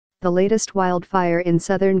The latest wildfire in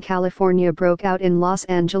Southern California broke out in Los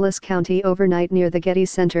Angeles County overnight near the Getty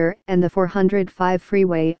Center and the 405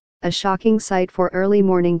 Freeway, a shocking sight for early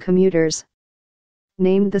morning commuters.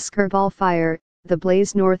 Named the Skirball Fire, the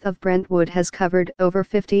blaze north of Brentwood has covered over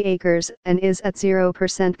 50 acres and is at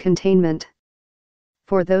 0% containment.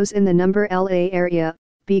 For those in the number LA area,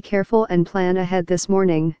 be careful and plan ahead this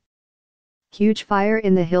morning. Huge fire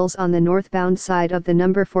in the hills on the northbound side of the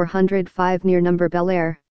number 405 near number Bel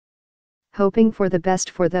Air. Hoping for the best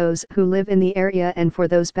for those who live in the area and for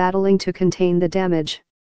those battling to contain the damage.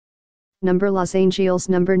 Number Los Angeles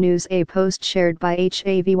Number News. A post shared by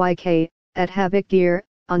HAVYK, at Havoc Gear,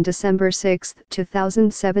 on December 6,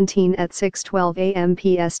 2017 at 6:12 a.m.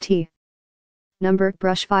 PST. Number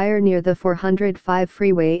Brush fire near the 405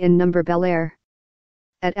 Freeway in number Bel Air.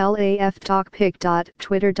 At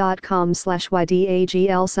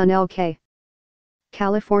laftalkpic.twitter.com/ydagl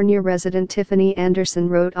California resident Tiffany Anderson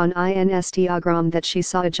wrote on Instagram that she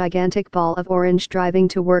saw a gigantic ball of orange driving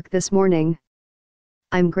to work this morning.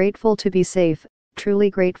 "I'm grateful to be safe, truly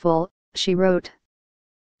grateful," she wrote.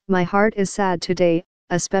 "My heart is sad today,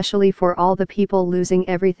 especially for all the people losing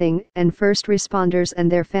everything and first responders and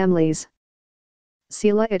their families.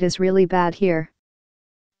 Sila, it is really bad here.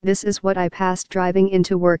 This is what I passed driving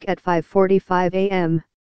into work at 5:45 a.m.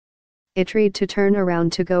 I tried to turn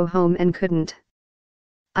around to go home and couldn't.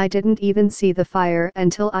 I didn't even see the fire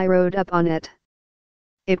until I rode up on it.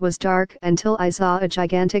 It was dark until I saw a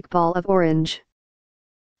gigantic ball of orange.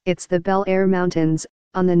 It's the Bel Air Mountains,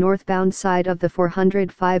 on the northbound side of the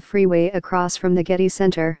 405 Freeway across from the Getty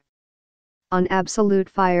Center. On absolute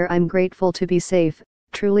fire. I'm grateful to be safe,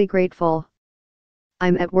 truly grateful.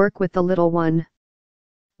 I'm at work with the little one.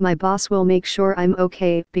 My boss will make sure I'm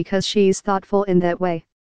okay because she's thoughtful in that way.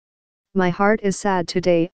 My heart is sad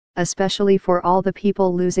today, especially for all the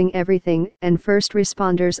people losing everything and first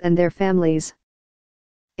responders and their families.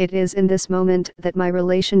 It is in this moment that my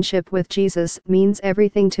relationship with Jesus means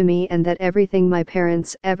everything to me, and that everything my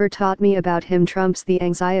parents ever taught me about him trumps the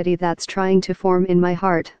anxiety that's trying to form in my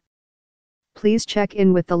heart. Please check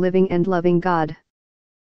in with the living and loving God.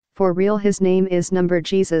 For real, his name is number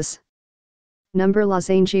Jesus. Number Los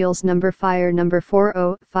Angeles Number Fire Number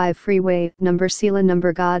 405 Freeway Number Sila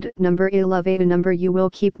Number God Number Ilave Number You Will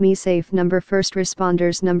Keep Me Safe Number First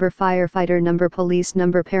Responders Number Firefighter Number Police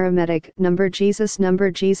Number Paramedic Number Jesus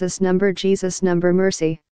Number Jesus Number Jesus Number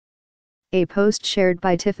Mercy. A post shared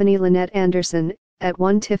by Tiffany Lynette Anderson, at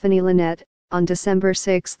 1 Tiffany Lynette, on December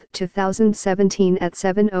 6, 2017 at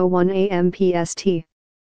 7:01 a.m. PST.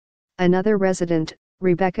 Another resident,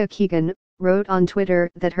 Rebecca Keegan, wrote on Twitter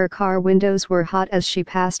that her car windows were hot as she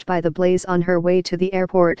passed by the blaze on her way to the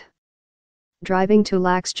airport. Driving to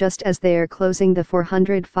Lax just as they are closing the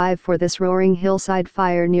 405 for this roaring hillside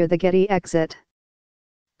fire near the Getty exit.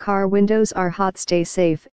 Car windows are hot, stay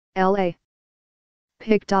safe, LA.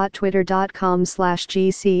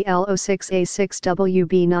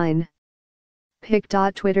 pic.twitter.com/GCL06A6WB9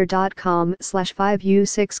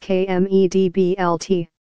 pic.twitter.com/5U6KMEDBLT.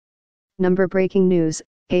 Number breaking news.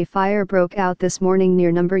 A fire broke out this morning near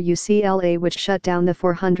number UCLA which shut down the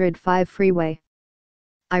 405 freeway.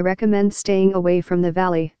 I recommend staying away from the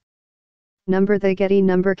valley. Number the Getty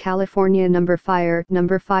Number California Number Fire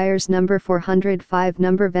Number Fires Number 405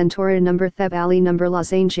 Number Ventura Number The Valley Number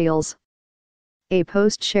Los Angeles. A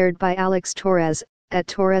post shared by Alex Torres, at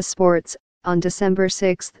Torres Sports, on December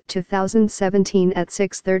 6, 2017 at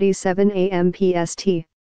 6:37 a.m. PST.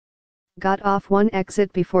 Got off one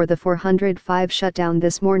exit before the 405 shutdown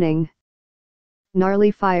this morning.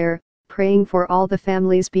 Gnarly fire, praying for all the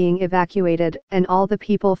families being evacuated and all the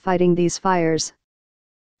people fighting these fires.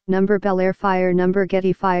 Number Bel Air Fire Number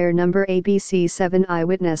Getty Fire Number ABC7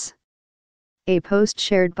 Eyewitness. A post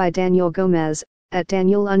shared by Daniel Gomez, at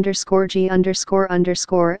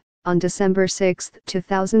Daniel_G__, on December 6,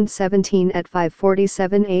 2017 at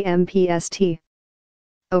 5:47 a.m. PST.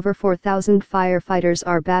 Over 4,000 firefighters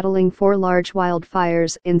are battling 4 large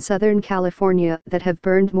wildfires in Southern California that have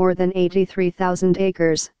burned more than 83,000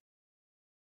 acres.